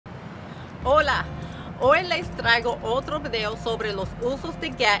Hola, hoy les traigo otro video sobre los usos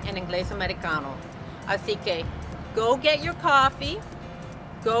de get en inglés americano. Así que, go get your coffee,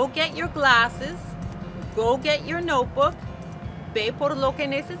 go get your glasses, go get your notebook, ve por lo que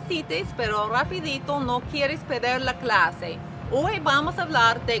necesites, pero rapidito, no quieres perder la clase. Hoy vamos a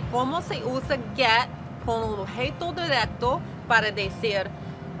hablar de cómo se usa get con un objeto directo para decir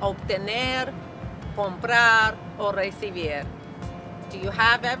obtener, comprar o recibir. Do you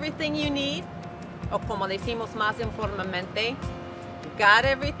have everything you need? O como decimos más informalmente, got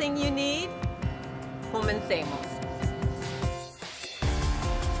everything you need? Comencemos.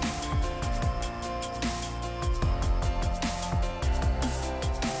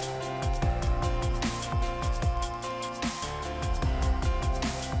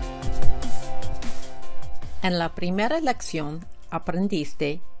 En la primera lección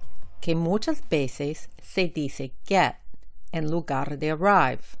aprendiste que muchas veces se dice get en lugar de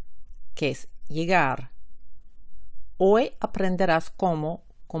arrive, que es llegar. Hoy aprenderás cómo,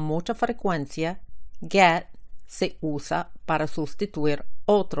 con mucha frecuencia, get se usa para sustituir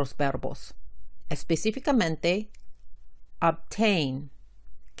otros verbos, específicamente obtain,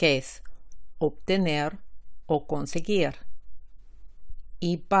 que es obtener o conseguir,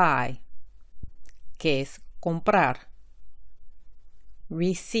 y buy, que es comprar,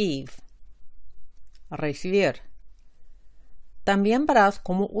 receive, recibir. También verás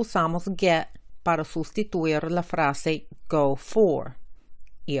cómo usamos get para sustituir la frase go for,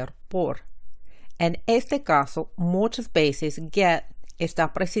 ir por. En este caso, muchas veces get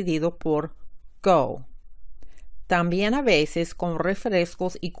está precedido por go. También a veces con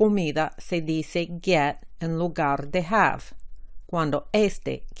refrescos y comida se dice get en lugar de have, cuando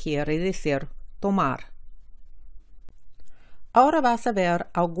este quiere decir tomar. Ahora vas a ver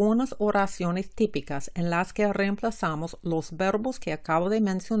algunas oraciones típicas en las que reemplazamos los verbos que acabo de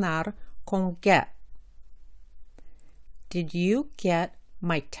mencionar con get. Did you get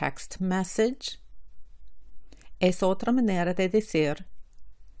my text message? Es otra manera de decir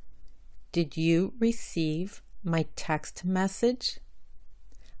Did you receive my text message?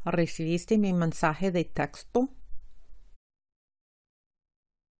 ¿Recibiste mi mensaje de texto?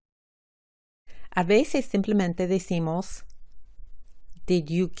 A veces simplemente decimos Did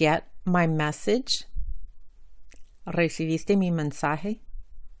you get my message? ¿Recibiste mi mensaje?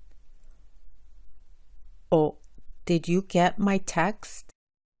 O Did you get my text?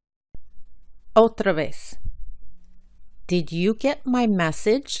 Otra vez. Did you get my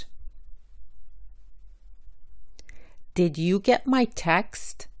message? Did you get my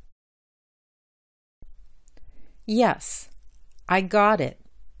text? Yes, I got it.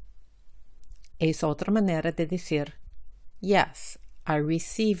 Es otra manera de decir Yes, I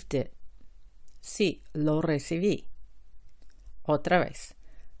received it. Sí, lo recibí. Otra vez.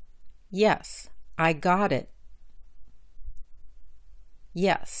 Yes, I got it.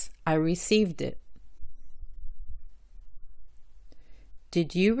 Yes, I received it.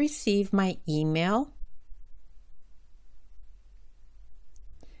 Did you receive my email?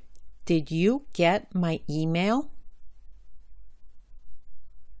 Did you get my email?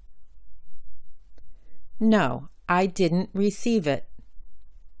 No, I didn't receive it.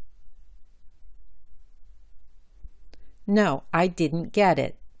 No, I didn't get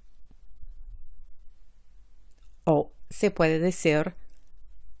it. O se puede decir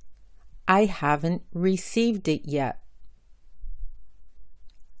I haven't received it yet.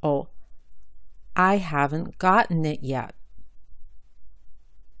 O I haven't gotten it yet.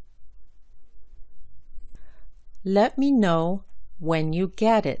 Let me know when you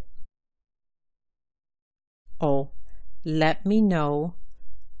get it. O let me know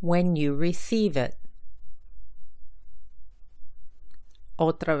when you receive it.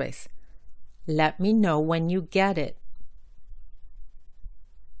 Otra vez. Let me know when you get it.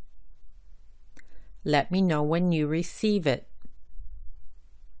 Let me know when you receive it.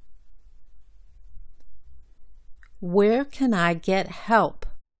 Where can I get help?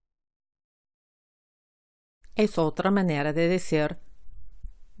 Es otra manera de decir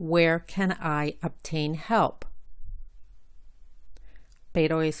Where can I obtain help?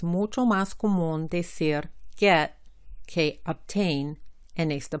 Pero es mucho más común decir get que obtain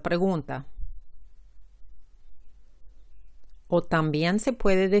en esta pregunta. O también se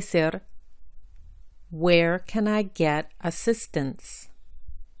puede decir Where can I get assistance?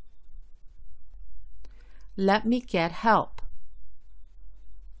 Let me get help.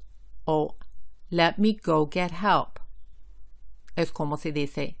 O let me go get help. Es como se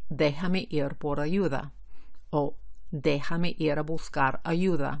dice déjame ir por ayuda. O déjame ir a buscar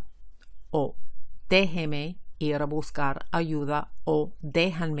ayuda. O déjeme ir a buscar ayuda o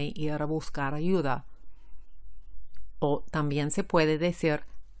déjame ir a buscar ayuda. O también se puede decir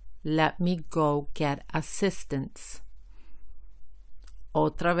let me go get assistance.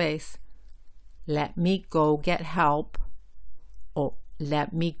 Otra vez, let me go get help o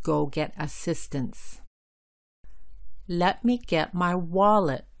let me go get assistance. Let me get my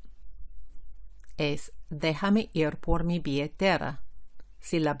wallet. Es déjame ir por mi billetera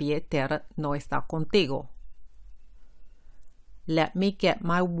si la billetera no está contigo. Let me get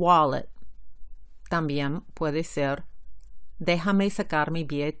my wallet. También puede ser déjame sacar mi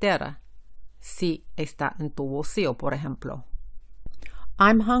billetera si está en tu bolsillo, por ejemplo.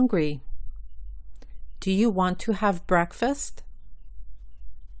 I'm hungry. Do you want to have breakfast?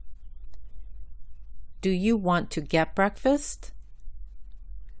 Do you want to get breakfast?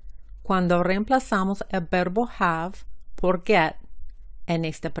 Cuando reemplazamos el verbo have por get en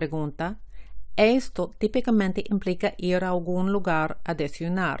esta pregunta, esto típicamente implica ir a algún lugar a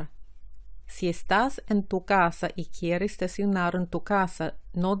desayunar. Si estás en tu casa y quieres desayunar en tu casa,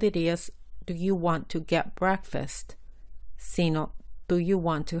 no dirías do you want to get breakfast, sino do you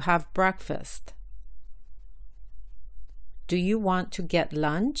want to have breakfast? Do you want to get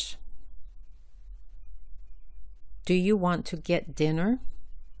lunch? Do you want to get dinner?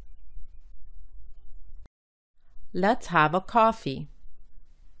 Let's have a coffee.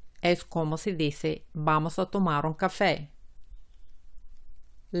 Es como se dice, vamos a tomar un café.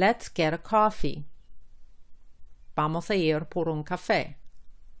 Let's get a coffee. Vamos a ir por un café.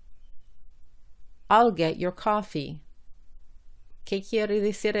 I'll get your coffee. ¿Qué quiere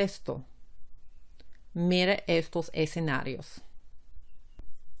decir esto? Mire estos escenarios.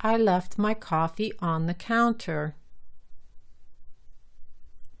 I left my coffee on the counter.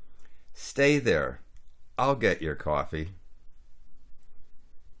 Stay there. I'll get your coffee.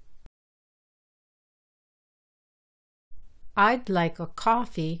 I'd like a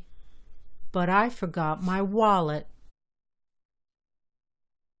coffee, but I forgot my wallet.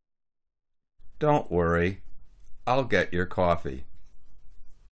 Don't worry. I'll get your coffee.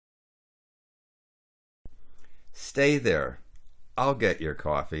 Stay there. I'll get your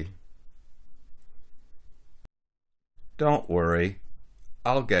coffee. Don't worry.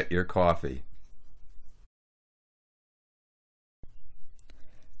 I'll get your coffee.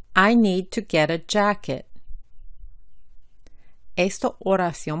 I need to get a jacket. Esta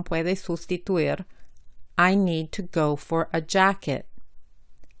oración puede sustituir I need to go for a jacket.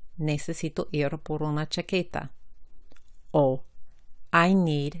 Necesito ir por una chaqueta. O I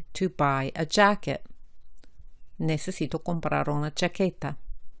need to buy a jacket. Necesito comprar una chaqueta.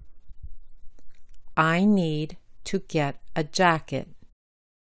 I need to get a jacket.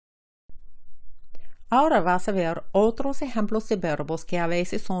 Ahora vas a ver otros ejemplos de verbos que a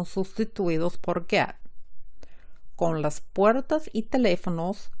veces son sustituidos por get. Con las puertas y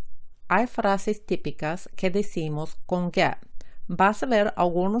teléfonos hay frases típicas que decimos con get. Vas a ver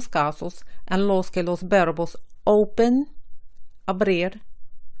algunos casos en los que los verbos open, abrir,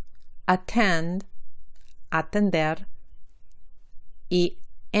 attend, atender y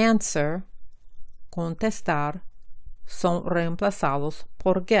answer, contestar, son reemplazados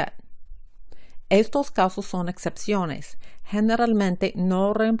por get. Estos casos son excepciones. Generalmente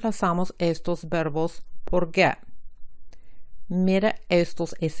no reemplazamos estos verbos por get. Mira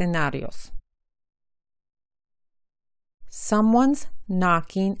estos escenarios. Someone's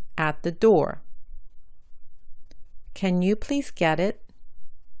knocking at the door. Can you please get it?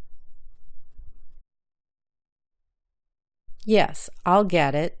 Yes, I'll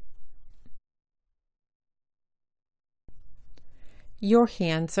get it. Your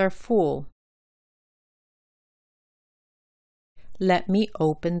hands are full. Let me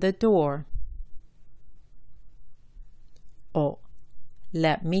open the door. O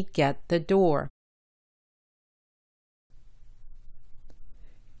let me get the door.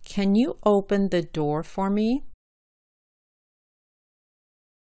 Can you open the door for me?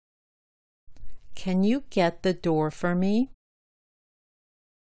 Can you get the door for me?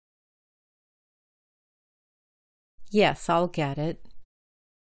 Yes, I'll get it.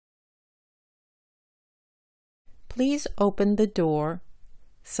 Please open the door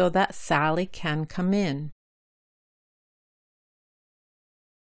so that Sally can come in.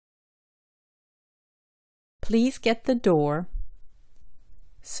 Please get the door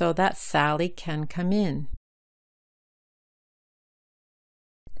so that Sally can come in.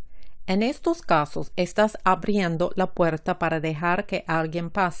 En estos casos, estás abriendo la puerta para dejar que alguien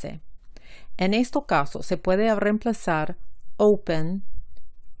pase. En este caso, se puede reemplazar open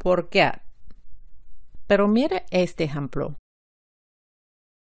por get. Pero mire este ejemplo.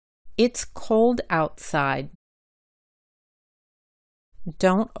 It's cold outside.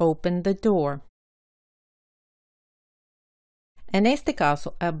 Don't open the door. En este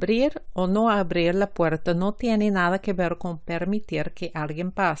caso, abrir o no abrir la puerta no tiene nada que ver con permitir que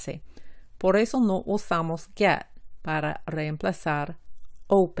alguien pase. Por eso no usamos get para reemplazar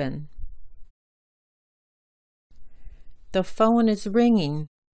open. The phone is ringing.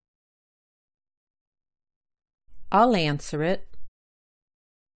 I'll answer it.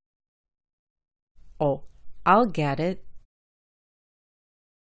 Oh, I'll get it.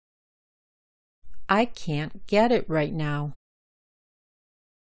 I can't get it right now.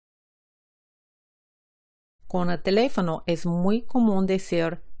 Con el teléfono es muy común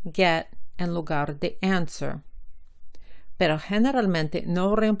decir get en lugar de answer, pero generalmente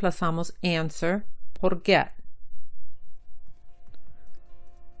no reemplazamos answer por get.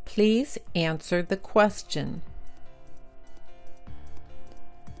 Please answer the question.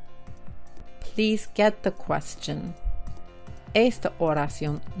 Please get the question. Esta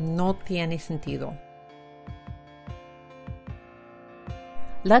oración no tiene sentido.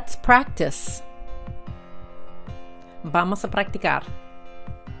 Let's practice. Vamos a practicar.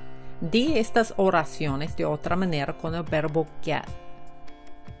 Di estas oraciones de otra manera con el verbo get.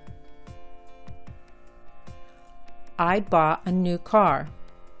 I bought a new car.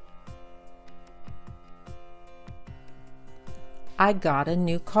 I got a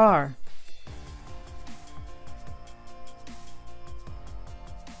new car.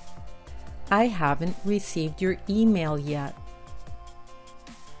 I haven't received your email yet.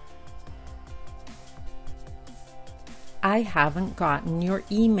 I haven't gotten your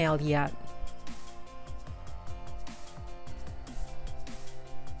email yet.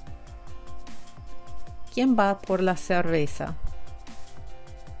 ¿Quién va por la cerveza?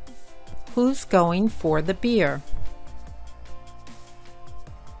 Who's going for the beer?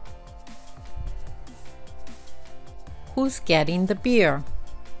 Who's getting the beer?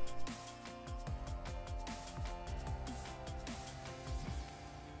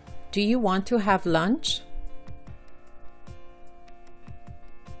 Do you want to have lunch?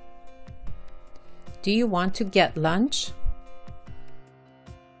 Do you want to get lunch?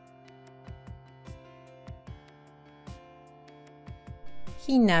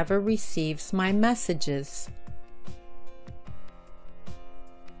 He never receives my messages.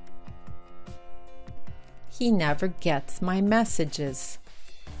 He never gets my messages.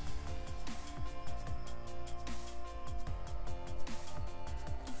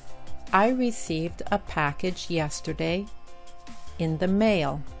 I received a package yesterday in the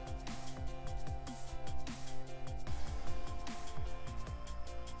mail.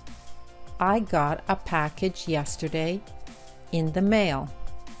 I got a package yesterday in the mail.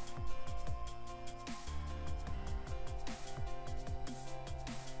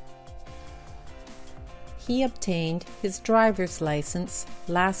 He obtained his driver's license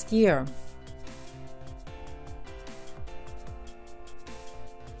last year.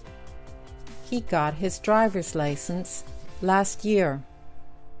 He got his driver's license last year.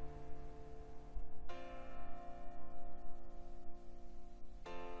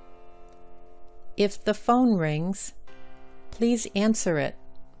 If the phone rings, please answer it.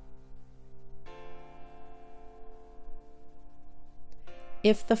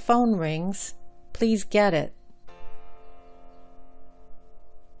 If the phone rings, please get it.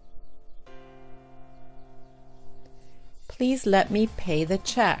 Please let me pay the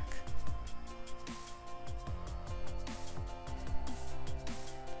check.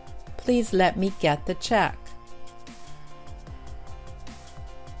 Please let me get the check.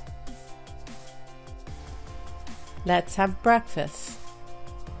 Let's have breakfast.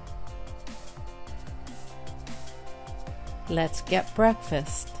 Let's get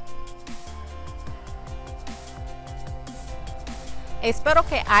breakfast. Espero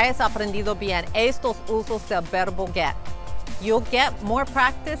que hayas aprendido bien estos usos del verbo get. You'll get more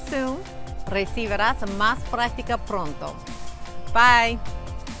practice soon. Recibirás más práctica pronto. Bye.